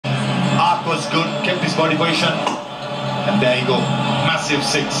was good, kept his body position. And there you go, massive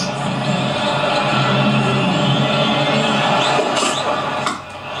 6.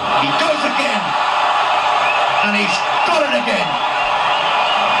 He goes again. And he's got it again.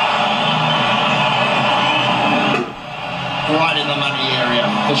 Right in the money area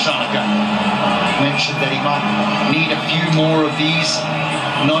for Shanaka. Mentioned that he might need a few more of these,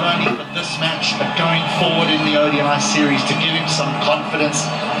 not only for this match, but going forward in the ODI series to give him some confidence.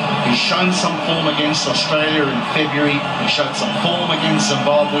 He's shown some form against Australia in February. He showed some form against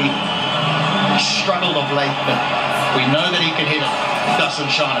Zimbabwe. He struggled of late, but we know that he can hit it. Dasun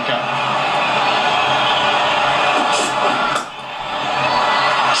Shanaka.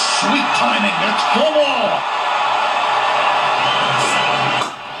 Sweet timing, that's 4 more.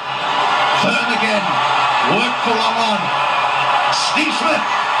 Third again, work for long on. Steve Smith,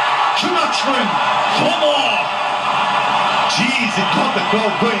 too much for him, 4 more. Jeez, it got the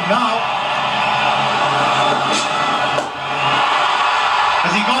crowd going now.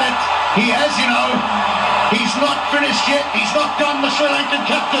 Has he got it? He has, you know. He's not finished yet, he's not done, the Sri Lankan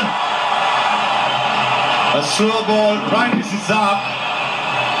captain. A slow ball, right, this is up.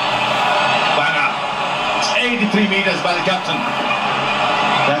 Banga. It's 83 meters by the captain.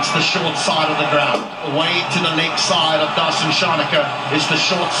 That's the short side of the ground. Away to the leg side of Dasun Shanaka is the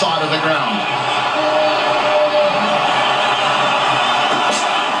short side of the ground.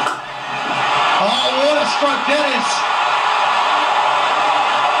 Oh, what a stroke that is.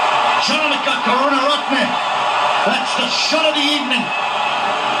 Shanaka Karuna Ratne. That's the shot of the evening.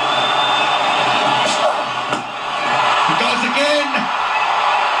 He goes again.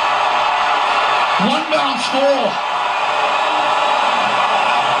 1 bounce 4.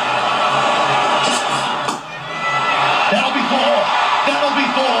 That'll be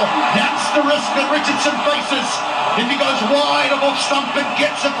 4. That's the risk that Richardson faces. If he goes wide of off stump and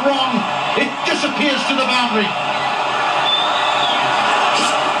gets it wrong, it disappears to the boundary.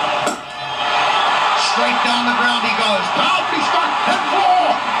 Straight down the ground he goes. Powerfully struck and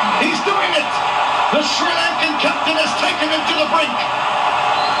 4. He's doing it. The Sri Lankan captain has taken him to the brink.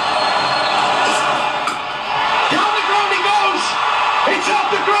 Down the ground he goes. It's out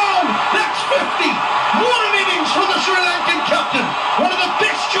the ground. That's 50. What an innings from the Sri Lankan captain. One of the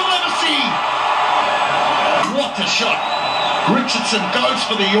best you'll ever see. What a shot. Richardson goes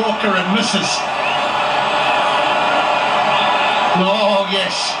for the Yorker and misses. Oh,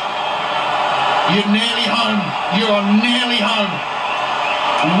 yes. You're nearly home. You are nearly home.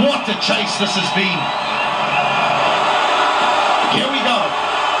 What a chase this has been. Here we go.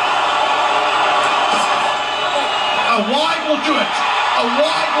 A wide will do it. A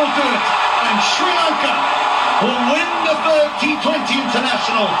wide will do it. And Sri Lanka will win the third T20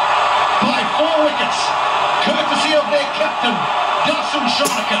 International by 4 wickets, courtesy of their captain, Dasun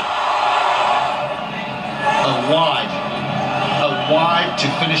Shanaka. A wide to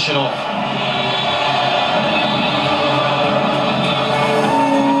finish it off.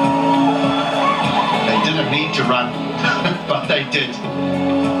 They didn't need to run, but they did.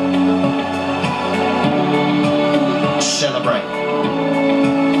 Celebrate.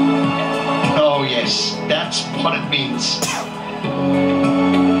 Oh yes, that's what it means.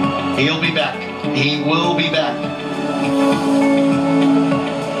 He'll be back. He will be back.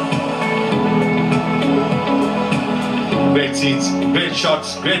 Great scenes, great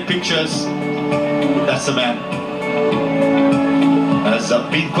shots, great pictures. That's the man. Has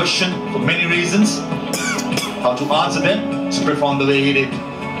been questioned for many reasons. How to answer them, to perform the way he did.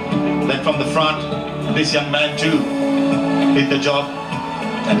 Then from the front, this young man too did the job.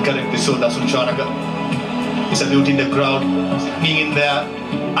 And correctly so, Dasun Shanaka saluting the crowd, being in there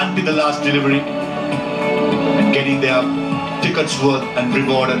until the last delivery and getting their tickets worth and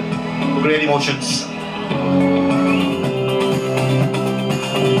rewarded. Great emotions.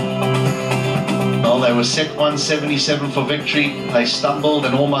 Well, they were set 177 for victory. They stumbled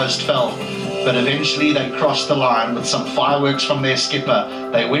and almost fell, but eventually they crossed the line with some fireworks from their skipper.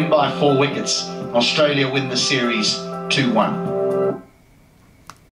 They win by 4 wickets. Australia win the series 2-1.